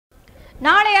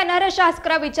ನಾಳೆಯ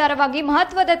ನರಶಾಸ್ತ್ರ ವಿಚಾರವಾಗಿ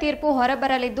ಮಹತ್ವದ ತೀರ್ಪು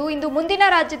ಹೊರಬರಲಿದ್ದು ಇಂದು ಮುಂದಿನ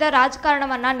ರಾಜ್ಯದ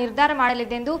ರಾಜಕಾರಣವನ್ನ ನಿರ್ಧಾರ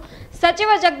ಮಾಡಲಿದೆ ಎಂದು ಸಚಿವ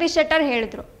ಜಗದೀಶ್ ಶೆಟ್ಟರ್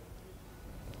ಹೇಳಿದರು.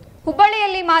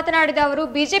 ಹುಬ್ಬಳ್ಳಿಯಲ್ಲಿ ಮಾತನಾಡಿದ ಅವರು,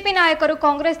 ಬಿಜೆಪಿ ನಾಯಕರು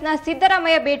ಕಾಂಗ್ರೆಸ್ನ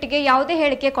ಸಿದ್ದರಾಮಯ್ಯ ಭೇಟಿಗೆ ಯಾವುದೇ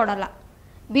ಹೇಳಿಕೆ ಕೊಡಲ್ಲ.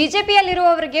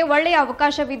 ಬಿಜೆಪಿಯಲ್ಲಿರುವವರಿಗೆ ಒಳ್ಳೆಯ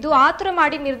ಅವಕಾಶವಿದ್ದು ಆತುರ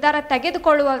ಮಾಡಿ ನಿರ್ಧಾರ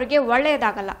ತೆಗೆದುಕೊಳ್ಳುವವರಿಗೆ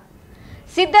ಒಳ್ಳೆಯದಾಗಲ್ಲ.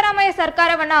 ಸಿದ್ದರಾಮಯ್ಯ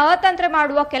ಸರ್ಕಾರವನ್ನು ಅತಂತ್ರ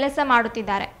ಮಾಡುವ ಕೆಲಸ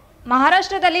ಮಾಡುತ್ತಿದ್ದಾರೆ.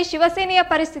 ಮಹಾರಾಷ್ಟ್ರದಲ್ಲಿ ಶಿವಸೇನೆಯ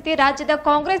ಪರಿಸ್ಥಿತಿ ರಾಜ್ಯದ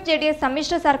ಕಾಂಗ್ರೆಸ್ ಜೆಡಿಎಸ್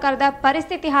ಸಮ್ಮಿಶ್ರ ಸರ್ಕಾರದ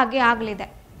ಪರಿಸ್ಥಿತಿ ಹಾಗೆ ಆಗಲಿದೆ.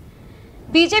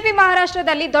 ಬಿಜೆಪಿ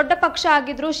ಮಹಾರಾಷ್ಟ್ರದಲ್ಲಿ ದೊಡ್ಡ ಪಕ್ಷ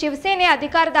ಆಗಿದ್ರೂ ಶಿವಸೇನೆ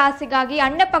ಅಧಿಕಾರದ ಆಸೆಗಾಗಿ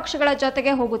ಅಣ್ಣ ಪಕ್ಷಗಳ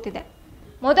ಜೊತೆಗೆ ಹೋಗುತ್ತಿದೆ.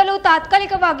 ಮೊದಲು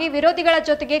ತಾತ್ಕಾಲಿಕವಾಗಿ ವಿರೋಧಿಗಳ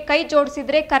ಜೊತೆಗೆ ಕೈ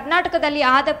ಜೋಡಿಸಿದ್ರೆ ಕರ್ನಾಟಕದಲ್ಲಿ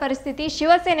ಆದ ಪರಿಸ್ಥಿತಿ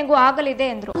ಶಿವಸೇನೆಗೂ ಆಗಲಿದೆ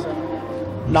ಎಂದರು.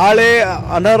 ನಾಳೆ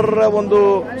ಅನರ್ಹ ಒಂದು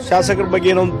ಶಾಸಕರ ಬಗ್ಗೆ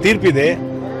ಏನೋ ಒಂದು ತೀರ್ಪಿದೆ,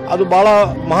 ಅದು ಬಹಳ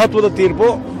ಮಹತ್ವದ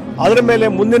ತೀರ್ಪು. ಅದರ ಮೇಲೆ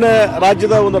ಮುಂದಿನ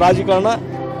ರಾಜ್ಯದ ಒಂದು ರಾಜಕಾರಣ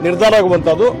ನಿರ್ಧಾರ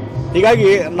ಆಗುವಂತದ್ದು. ಹೀಗಾಗಿ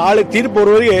ನಾಳೆ ತೀರ್ಪು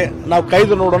ಬರುವವರೆಗೆ ನಾವು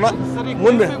ಕಾಯ್ದು ನೋಡೋಣ.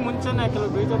 ಮುಂದೆ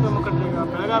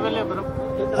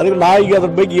ಅದಕ್ಕೆ ನಾ ಈಗ ಅದ್ರ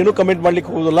ಬಗ್ಗೆ ಏನೂ ಕಮೆಂಟ್ ಮಾಡ್ಲಿಕ್ಕೆ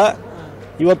ಹೋಗೋದಿಲ್ಲ.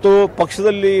 ಇವತ್ತು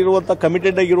ಪಕ್ಷದಲ್ಲಿ ಇರುವಂತ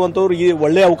ಕಮಿಟೆಡ್ ಆಗಿರುವಂತವ್ರು ಈ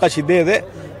ಒಳ್ಳೆಯ ಅವಕಾಶ ಇದ್ದೇ ಇದೆ.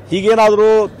 ಹೀಗೇನಾದರೂ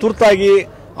ತುರ್ತಾಗಿ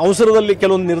ಅವಸರದಲ್ಲಿ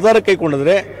ಕೆಲವೊಂದು ನಿರ್ಧಾರ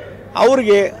ಕೈಗೊಂಡಿದ್ರೆ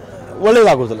ಅವ್ರಿಗೆ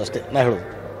ಒಳ್ಳೇದಾಗೋದಿಲ್ಲ ಅಷ್ಟೇ ನಾ ಹೇಳೋದು.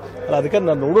 ಅಲ್ಲ, ಅದಕ್ಕೆ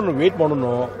ನಾನು ನೋಡೋಣ, ವೇಟ್ ಮಾಡೋಣ.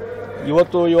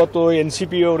 ಇವತ್ತು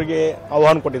NCP ಅವರಿಗೆ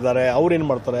ಆಹ್ವಾನ ಕೊಟ್ಟಿದ್ದಾರೆ, ಅವ್ರೇನು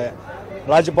ಮಾಡ್ತಾರೆ.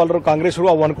 ರಾಜ್ಯಪಾಲರು ಕಾಂಗ್ರೆಸ್ಗೂ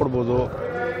ಆಹ್ವಾನ ಕೊಡ್ಬೋದು.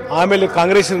 ಆಮೇಲೆ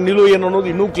ಕಾಂಗ್ರೆಸ್ ನಿಲುವು ಏನು ಅನ್ನೋದು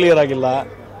ಇನ್ನೂ ಕ್ಲಿಯರ್ ಆಗಿಲ್ಲ.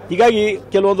 ಹೀಗಾಗಿ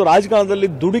ಕೆಲವೊಂದು ರಾಜಕಾರಣದಲ್ಲಿ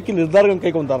ದುಡುಕಿ ನಿರ್ಧಾರಗಳನ್ನು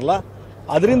ಕೈಗೊಂತಾರಲ್ಲ,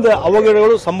 ಅದರಿಂದ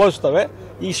ಅವಘಡಗಳು ಸಂಭವಿಸ್ತವೆ.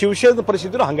 ಈ ಶಿವಸೇನೆ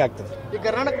ಪರಿಸ್ಥಿತಿ ಹಂಗೆ ಆಗ್ತದೆ.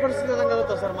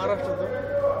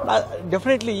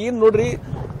 ಡೆಫಿನೆಟ್ಲಿ ಏನು ನೋಡ್ರಿ,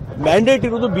 ಮ್ಯಾಂಡೇಟ್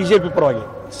ಇರೋದು ಬಿಜೆಪಿ ಪರವಾಗಿ.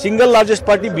 Single largest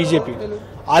party BJP,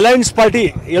 alliance party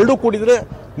ಎರಡೂ ಕೂಡಿದ್ರೆ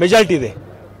ಮೆಜಾರಿಟಿ ಇದೆ.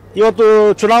 ಇವತ್ತು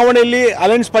ಚುನಾವಣೆಯಲ್ಲಿ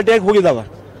ಅಲಯನ್ಸ್ ಪಾರ್ಟಿಯಾಗಿ ಹೋಗಿದ್ದಾವೆ.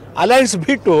 ಅಲಯನ್ಸ್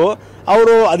ಬಿಟ್ಟು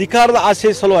ಅವರು ಅಧಿಕಾರದ ಆಸೆ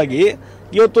ಸಲುವಾಗಿ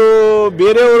ಇವತ್ತು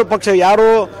ಬೇರೆಯವರ ಪಕ್ಷ ಯಾರು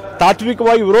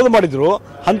ತಾತ್ವಿಕವಾಗಿ ವಿರೋಧ ಮಾಡಿದ್ರು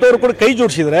ಅಂಥವ್ರು ಕೂಡ ಕೈ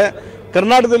ಜೋಡಿಸಿದ್ರೆ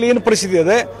ಕರ್ನಾಟಕದಲ್ಲಿ ಏನು ಪರಿಸ್ಥಿತಿ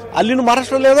ಇದೆ ಅಲ್ಲಿನ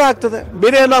ಮಹಾರಾಷ್ಟ್ರದಲ್ಲಿ ಏನೋ ಆಗ್ತದೆ,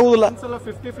 ಬೇರೆ ಏನಾಗುದಿಲ್ಲ.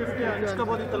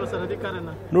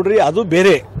 ನೋಡ್ರಿ, ಅದು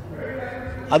ಬೇರೆ,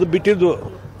 ಅದು ಬಿಟ್ಟಿದ್ದು.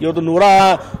 ಇವತ್ತು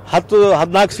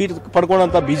 114 ಸೀಟ್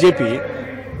ಪಡ್ಕೊಂಡಂತ ಬಿಜೆಪಿ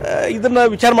ಇದನ್ನ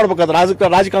ವಿಚಾರ ಮಾಡ್ಬೇಕಾದ್ರೆ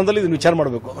ರಾಜಕಾರಣದಲ್ಲಿ ಇದನ್ನ ವಿಚಾರ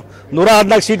ಮಾಡಬೇಕು.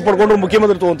 114 ಸೀಟ್ ಪಡ್ಕೊಂಡ್ರು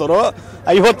ಮುಖ್ಯಮಂತ್ರಿ ತಗೊಂತಾರೋ,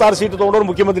 56 ಸೀಟ್ ತಗೊಂಡ್ರು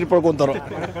ಮುಖ್ಯಮಂತ್ರಿ ಪಡ್ಕೊಂತಾರೋ.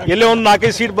 ಎಲ್ಲೇ ಒಂದು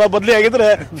 4 ಸೀಟ್ ಬದಲಿ ಆಗಿದ್ರೆ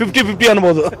 50-50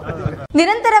 ಅನ್ಬೋದು.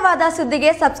 ನಿರಂತರವಾದ ಸುದ್ದಿಗೆ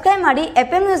ಸಬ್ಸ್ಕ್ರೈಬ್ ಮಾಡಿ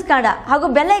FM ನ್ಯೂಸ್ ಕನ್ನಡ ಹಾಗೂ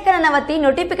ಬೆಲ್ ಐಕಾನ್ ಅನ್ನು ಒತ್ತಿ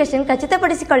ನೋಟಿಫಿಕೇಶನ್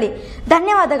ಖಚಿತಪಡಿಸಿಕೊಳ್ಳಿ.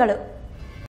 ಧನ್ಯವಾದಗಳು.